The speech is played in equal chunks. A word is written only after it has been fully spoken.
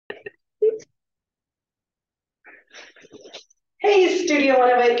Hey, Studio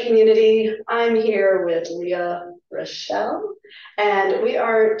 108 community. I'm here with Leah Rochelle, and we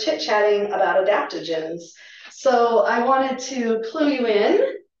are chit-chatting about adaptogens. So I wanted to clue you in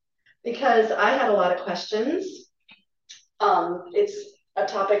because I had a lot of questions. It's a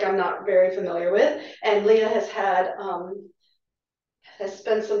topic I'm not very familiar with, and Leah has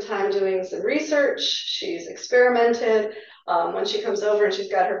spent some time doing some research. She's experimented. When she comes over and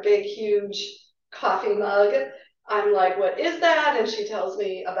she's got her big, huge coffee mug, I'm like, what is that? And she tells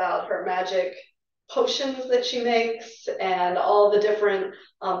me about her magic potions that she makes and all the different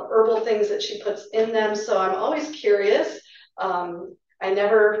herbal things that she puts in them. So I'm always curious. I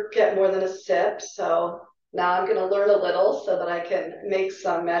never get more than a sip. So now I'm going to learn a little so that I can make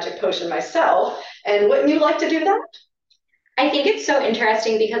some magic potion myself. And wouldn't you like to do that? I think it's so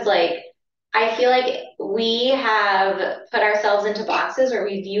interesting because I feel like we have put ourselves into boxes where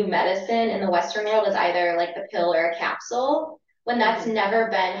we view medicine in the Western world as either like the pill or a capsule, when that's Mhm. never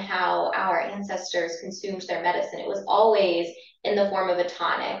been how our ancestors consumed their medicine. It was always in the form of a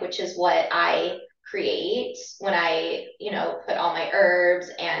tonic, which is what I create when I put all my herbs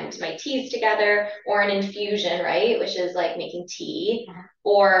and my teas together, or an infusion, right? Which is like making tea,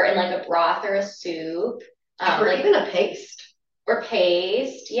 or in like a broth or a soup. Or Like even a paste. or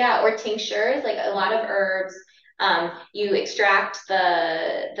paste, yeah, or tinctures, like a lot of herbs. You extract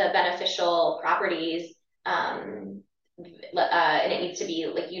the beneficial properties, and it needs to be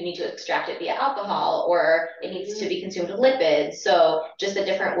like you need to extract it via alcohol, or it needs to be consumed with lipids. So just the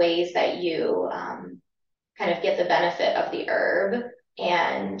different ways that you kind of get the benefit of the herb,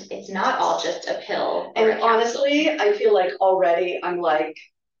 and it's not all just a pill or And a capsule. honestly, I feel like already I'm like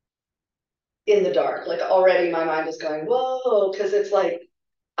in the dark. Like already my mind is going, whoa, because it's like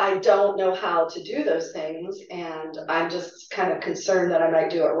I don't know how to do those things, and I'm just kind of concerned that I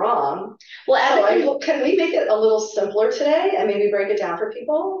might do it wrong. Well, as So a I hope, can we make it a little simpler today and maybe break it down for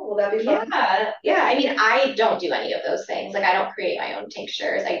people? Will that be fun? Yeah, yeah. I mean, I don't do any of those things. Like, I don't create my own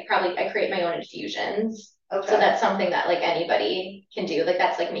tinctures. I create my own infusions. So Okay, that's something that like anybody can do. Like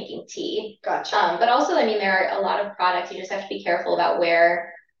that's like making tea. gotcha. But also, I mean, there are a lot of products. You just have to be careful about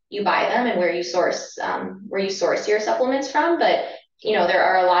where you buy them and where you source your supplements from. But there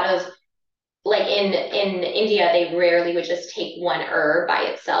are a lot of like in India, they rarely would just take one herb by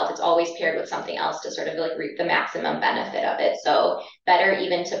itself. It's always paired with something else to sort of like reap the maximum benefit of it. So better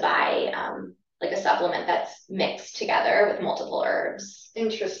even to buy like a supplement that's mixed together with multiple herbs.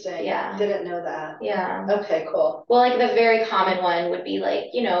 Interesting. Yeah, Didn't know that. yeah. Okay, cool. Well, like the very common one would be like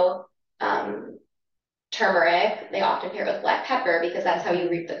um, turmeric. They often pair with black pepper because that's how you Mhm.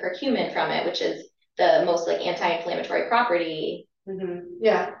 reap the curcumin from it, which is the most like anti-inflammatory property. Yeah,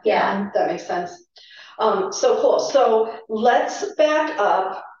 yeah, Yeah. that makes sense. So cool. So let's back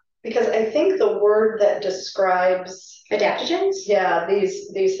up because I think the word that describes, Adaptogens. yeah,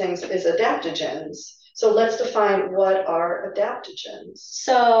 these things is adaptogens. So let's define what are adaptogens.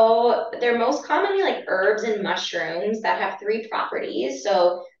 So they're most commonly like herbs and mushrooms that have three properties.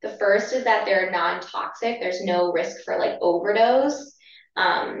 So the first is that they're non-toxic. There's no risk for like overdose.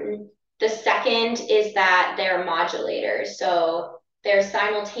 Um, the second is that they're modulators. So they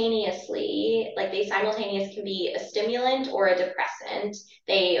simultaneous can be a stimulant or a depressant.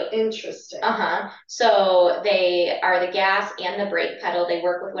 They Interesting. uh-huh. So they are the gas and the brake pedal. They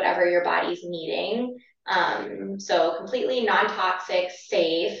work with whatever your body's needing. So completely non-toxic,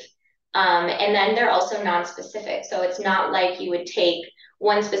 safe. And then they're also non-specific. So it's not like you would take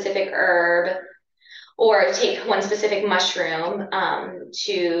one specific herb or take one specific mushroom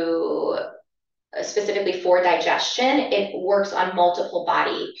to specifically for digestion. It works on multiple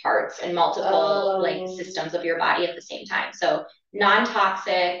body parts and multiple like Um, systems of your body at the same time. So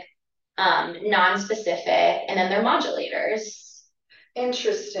non-toxic, non-specific, and then they're modulators.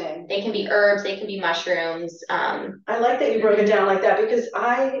 Interesting. They can be herbs, they can be mushrooms. I like that you broke it down like that because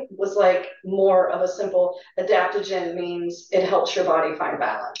I was like more of a simple adaptogen means it helps your body find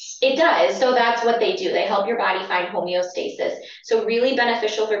balance. It does. So that's what they do. They help your body find homeostasis. So really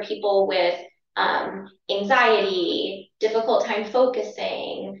beneficial for people with anxiety, difficult time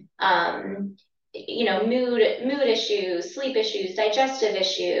focusing, mood issues, sleep issues, digestive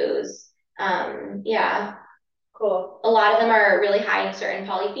issues. Yeah, Cool. a lot of them are really high in certain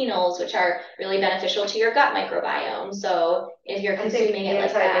polyphenols, which are really beneficial to your gut microbiome. So if you're I think consuming it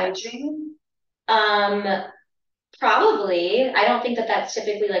like that, anti-aging. um, probably. I don't think that that's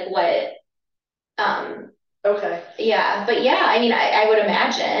typically like what um, Okay. yeah, but yeah, I mean, I would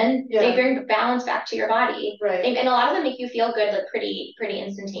imagine they Yeah. bring balance back to your body. Right. And a lot of them make you feel good, like pretty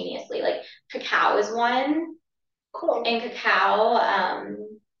instantaneously. Like cacao is one, Cool. and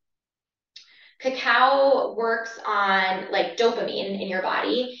cacao works on like dopamine in your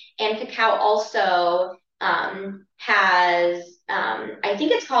body, and cacao also has I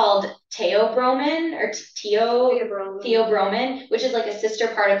think it's called theobromine or theobromine, which is like a sister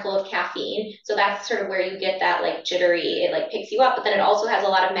particle of caffeine. So that's sort of where you get that like jittery, it like picks you up, but then it also has a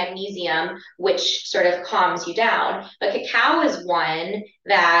lot of magnesium, which sort of calms you down. But cacao is one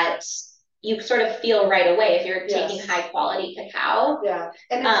that you sort of feel right away if you're taking high quality cacao. Yeah,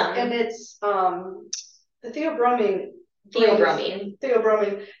 and it's the theobromine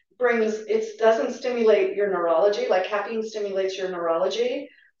brings, it doesn't stimulate your neurology like caffeine stimulates your neurology.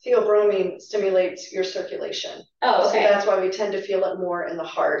 Theobromine stimulates your circulation. Oh, okay. So that's why we tend to feel it more in the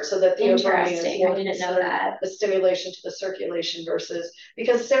heart. So that theobromine is more I didn't know that. The stimulation to the circulation versus,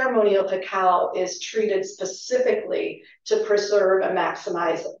 because ceremonial cacao is treated specifically to preserve and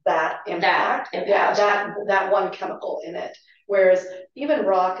maximize that impact. Yeah, that one chemical in it. Whereas even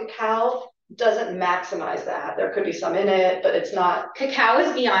raw cacao doesn't maximize that. There could be some in it, but it's not. Cacao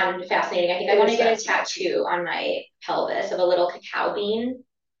is beyond fascinating. I think I want to get a tattoo on my pelvis of a little cacao bean.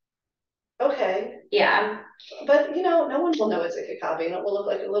 Okay. Yeah. But no one will know it's a cacao bean. It will look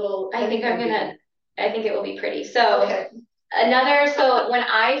like a little. I think it will be pretty. So okay. So when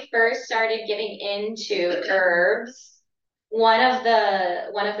I first started getting into herbs, one of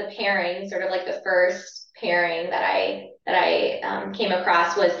the pairings, sort of like the first pairing that I came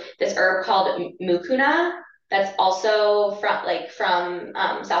across was this herb called mucuna. That's also from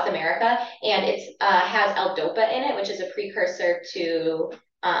South America, and it has L-dopa in it, which is a precursor to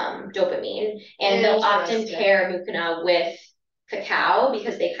dopamine, and they'll often pair mucuna with cacao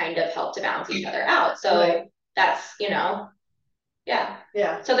because they kind of help to balance each other out. So that's yeah.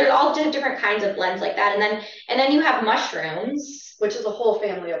 So there's all different kinds of blends like that, and then you have mushrooms, which is a whole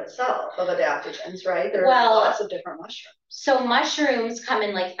family of itself of adaptogens, right? There are lots of different mushrooms. So mushrooms come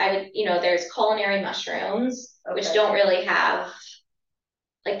in there's culinary mushrooms, which don't really have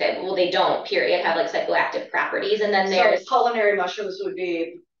they don't period have like psychoactive properties, and then there's culinary mushrooms would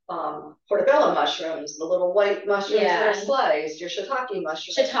be portobello mushrooms, the little white mushrooms that are sliced, your shiitake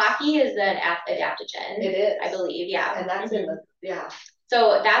mushrooms. Shiitake is an adaptogen. It is, I believe, yeah. And that's in the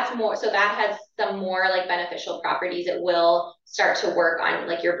So that's more. So that has some more like beneficial properties. It will start to work on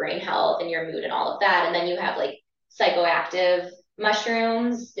like your brain health and your mood and all of that. And then you have like psychoactive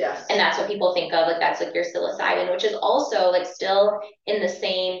mushrooms. Yes. And that's what people think of, like that's like your psilocybin, which is also like still in the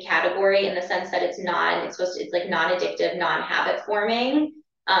same category in the sense that it's like non-addictive, non-habit forming.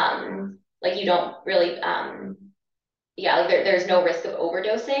 Like you don't really there's no risk of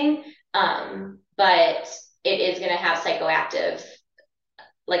overdosing. But it is going to have psychoactive,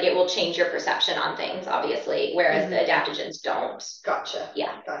 like it will change your perception on things, obviously, whereas the adaptogens don't. Gotcha.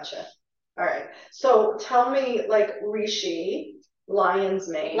 Yeah. Gotcha. All right. So tell me, like reishi, lion's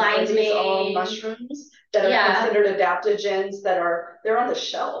mane. Are these all mushrooms that are considered adaptogens they're on the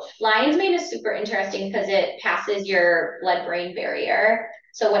shelf? Lion's mane is super interesting because it passes your blood-brain barrier.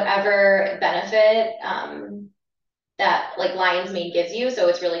 So whatever benefit that like lion's mane gives you, so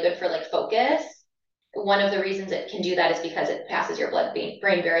it's really good for like focus. One of the reasons it can do that is because it passes your blood-brain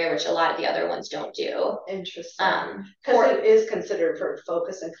barrier, which a lot of the other ones don't do. Interesting. Because it is considered for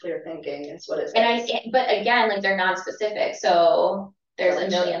focus and clear thinking. Is what it says. But again, like they're non-specific, so there's a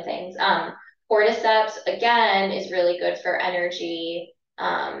million things. Cordyceps again is really good for energy,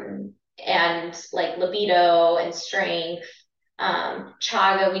 and like libido and strength.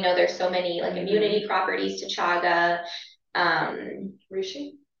 Chaga, we know there's so many like immunity properties to chaga.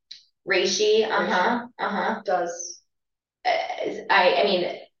 Reishi. Does.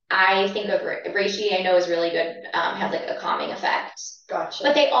 I think of reishi. I know is really good. Has like a calming effect. Gotcha.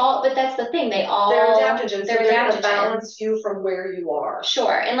 But that's the thing. They're adaptogens. They're going to balance you from where you are.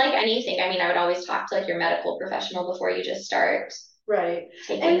 Sure. And like anything, I would always talk to like your medical professional before you just start. Right.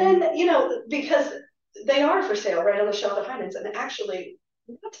 And then, because they are for sale right on the shelf at Heinen's, and actually,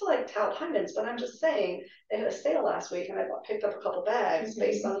 not to like tout Heinen's, but I'm just saying they had a sale last week and I picked up a couple bags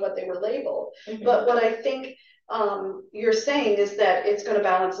based on what they were labeled. But what I think you're saying is that it's going to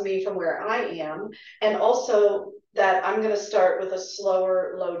balance me from where I am, and also that I'm going to start with a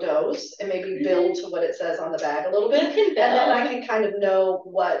slower low dose and maybe build to what it says on the bag a little bit, and then I can kind of know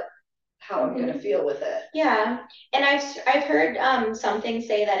how I'm going to feel with it. Yeah. And I've heard something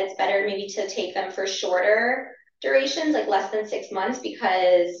say that it's better maybe to take them for shorter durations, like less than 6 months,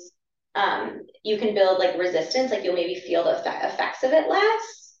 because you can build like resistance, like you'll maybe feel the effects of it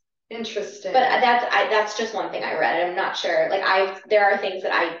less. Interesting. But that's just one thing I read. I'm not sure. Like there are things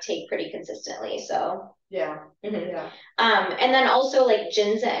that I take pretty consistently. So yeah. Yeah. And then also like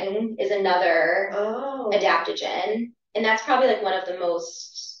ginseng is another adaptogen, and that's probably like one of the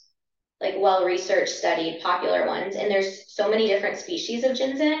most like well-researched, studied, popular ones. And there's so many different species of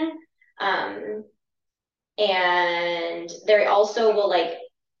ginseng. Um, and there also will like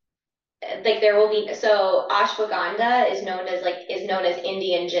there will be, so ashwagandha is known as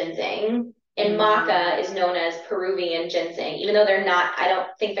Indian ginseng, and maca is known as Peruvian ginseng, even though they're not, I don't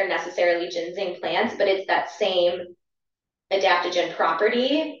think they're necessarily ginseng plants, but it's that same adaptogen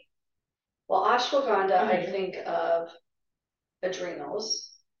property. Well, ashwagandha, I think of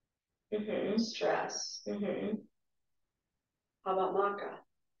adrenals, stress. How about maca?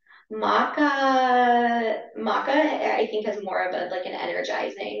 Maca, I think has more of a like an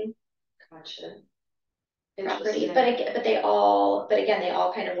energizing Gotcha. property, but again, they all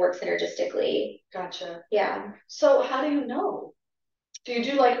kind of work synergistically. Gotcha. Yeah. So how do you know? Do you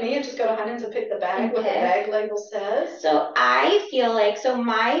do like me and just go to Heinen's and pick the bag, what the bag label says? So I feel like, so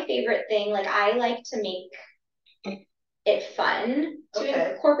my favorite thing, like I like to make it fun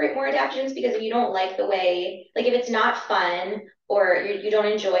to incorporate more adaptogens, because if you don't like the way, like if it's not fun or you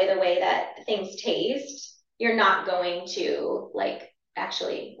don't enjoy the way that things taste, you're not going to like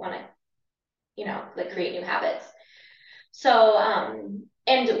actually want to, you know, like create new habits. So,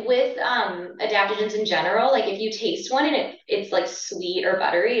 and with adaptogens in general, like if you taste one and it's like sweet or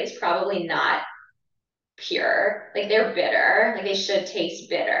buttery, it's probably not pure. Like they're bitter. Like they should taste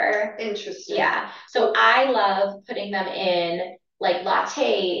bitter. Interesting. Yeah. So I love putting them in like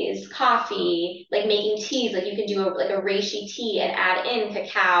lattes, coffee, like making teas. Like you can do like a reishi tea and add in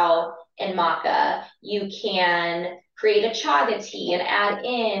cacao and maca. You can create a chaga tea and add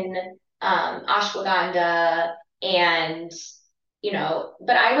in ashwagandha and you know,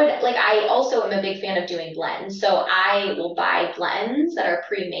 but I also am a big fan of doing blends. So I will buy blends that are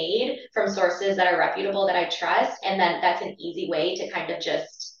pre-made from sources that are reputable that I trust. And then that's an easy way to kind of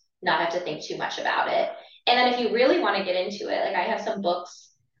just not have to think too much about it. And then if you really want to get into it, like I have some books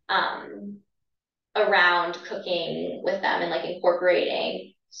around cooking with them and like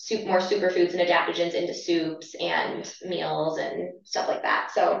incorporating more superfoods and adaptogens into soups and meals and stuff like that.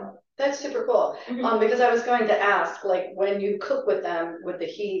 So that's super cool. Because I was going to ask, like, when you cook with them, would the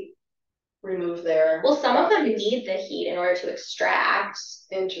heat remove their Well, some of them need the heat in order to extract.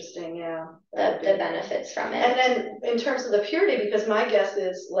 Interesting, yeah. The benefits from it. And then in terms of the purity, because my guess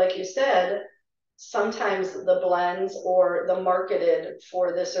is, like you said, sometimes the blends or the marketed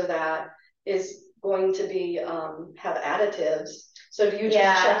for this or that is going to be have additives. So do you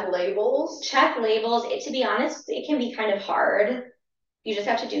just check labels? Check labels. To be honest, it can be kind of hard. You just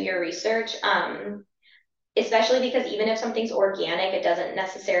have to do your research. Especially because even if something's organic, it doesn't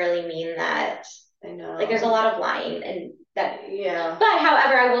necessarily mean that. I know. Like there's a lot of lying and that. Yeah. But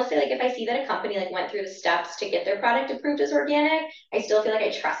however, I will say, like, if I see that a company like went through the steps to get their product approved as organic, I still feel like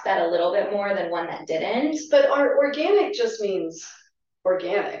I trust that a little bit more than one that didn't. But our organic just means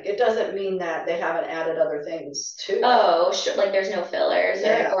organic. It doesn't mean that they haven't added other things to it. Oh, sure. Like there's no fillers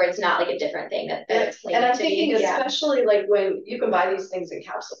or it's not like a different thing that it's claimed and I'm to thinking be. Especially like when you can buy these things in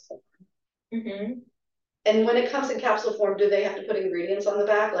capsule form. And when it comes in capsule form, do they have to put ingredients on the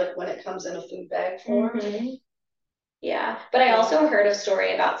back, like when it comes in a food bag form? Yeah, but I also heard a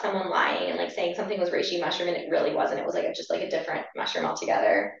story about someone lying and like saying something was reishi mushroom and it really wasn't. It was like just like a different mushroom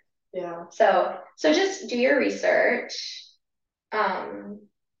altogether. Yeah. So just do your research, and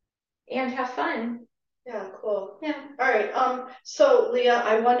have fun. Yeah, cool. Yeah. All right. So Leah,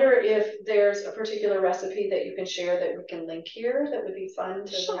 I wonder if there's a particular recipe that you can share that we can link here that would be fun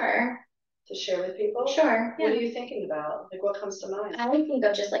to share with people. Sure. Yeah. What are you thinking about? Like what comes to mind? I would think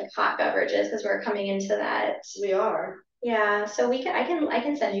of just like hot beverages because we're coming into that. We are. Yeah. So I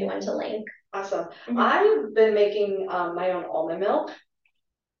can send you one to link. Awesome. I've been making my own almond milk.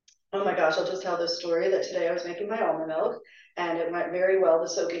 Oh my gosh, I'll just tell this story that today I was making my almond milk and it went very well, the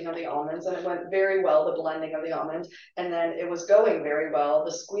soaking of the almonds, and it went very well, the blending of the almonds. And then it was going very well,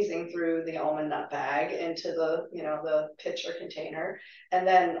 the squeezing through the almond nut bag into the, you know, the pitcher container. And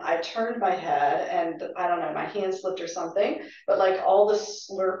then I turned my head and I don't know, my hand slipped or something, but like all the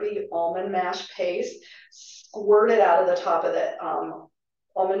slurpy almond mash paste squirted out of the top of the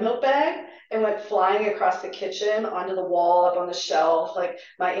almond milk bag and went flying across the kitchen onto the wall up on the shelf. Like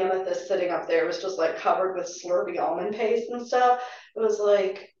my amethyst sitting up there was just like covered with slurpy almond paste and stuff. It was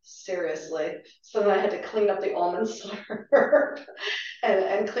like, seriously. So then I had to clean up the almond slurp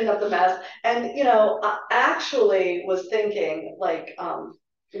and clean up the mess. And, you know, I actually was thinking like,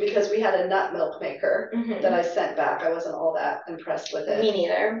 because we had a nut milk maker that I sent back. I wasn't all that impressed with it. Me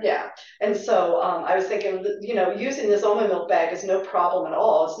neither. Yeah. And so I was thinking, you know, using this almond milk bag is no problem at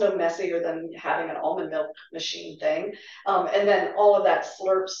all. It's no messier than having an almond milk machine thing. And then all of that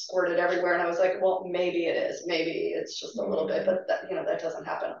slurp squirted everywhere. And I was like, well, maybe it is. Maybe it's just a little bit, but that, you know, that doesn't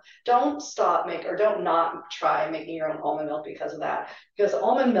happen. Don't don't not try making your own almond milk because of that. Because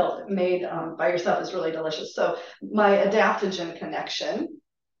almond milk made by yourself is really delicious. So my adaptogen connection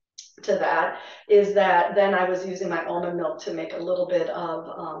to that is that then I was using my almond milk to make a little bit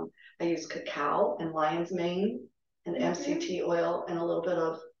of I use cacao and lion's mane and MCT oil and a little bit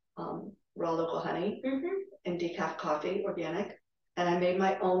of raw local honey and decaf coffee, organic. And I made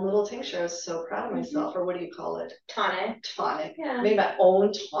my own little tincture. I was so proud of myself. Or what do you call it? Tonic. Yeah. Made my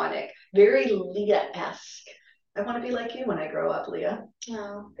own tonic. Very Leah-esque. I want to be like you when I grow up, Leah.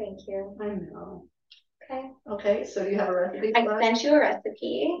 Oh, thank you. I know. Okay. Okay, so do you have a recipe for I sent you a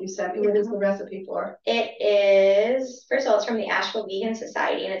recipe. You sent me. What is the recipe for? It is, first of all, it's from the Asheville Vegan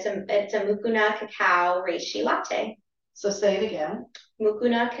Society, and it's a Mucuna cacao reishi latte. So say it again.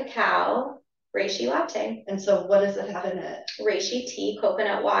 Mucuna cacao reishi latte. And so what does it have in it? Reishi tea,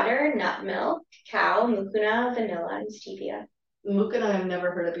 coconut water, nut milk, cacao, mucuna, vanilla, and stevia. Mucuna I've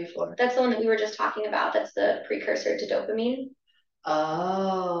never heard of before. That's the one that we were just talking about. That's the precursor to dopamine.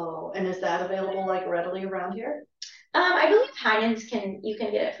 Oh, and is that available like readily around here? I believe Heinen's you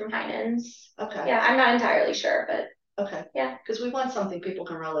can get it from Heinen's. Okay. Yeah, I'm not entirely sure, but okay. Yeah. Because we want something people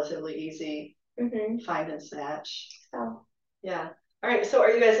can relatively easy find and snatch. So yeah. All right. So are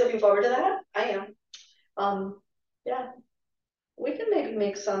you guys looking forward to that? I am. Yeah. We can maybe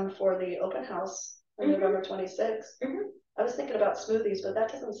make some for the open house on November 26th. I was thinking about smoothies, but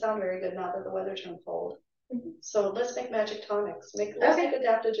that doesn't sound very good now that the weather turned cold. So let's make magic tonics. Let's make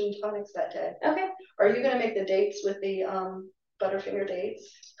adaptogen tonics that day. Okay. Are you going to make the dates with the Butterfinger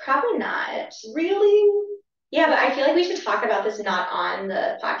dates? Probably not. Really? Yeah, but I feel like we should talk about this not on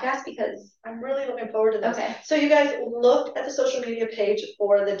the podcast because I'm really looking forward to this. Okay. So you guys look at the social media page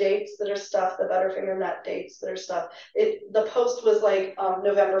for the dates that are stuff, the Butterfinger nut dates that are stuff. The post was like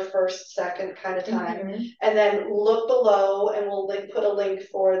November 1st, 2nd kind of time. And then look below and we'll put a link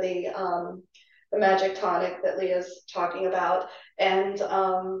for the magic tonic that Leah's talking about. And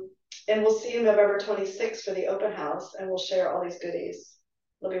we'll see you November 26th for the open house and we'll share all these goodies.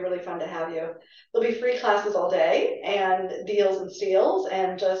 It'll be really fun to have you. There'll be free classes all day and deals and steals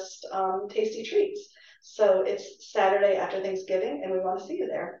and just tasty treats. So it's Saturday after Thanksgiving and we want to see you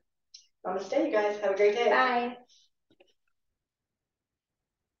there. Namaste, you guys. Have a great day. Bye.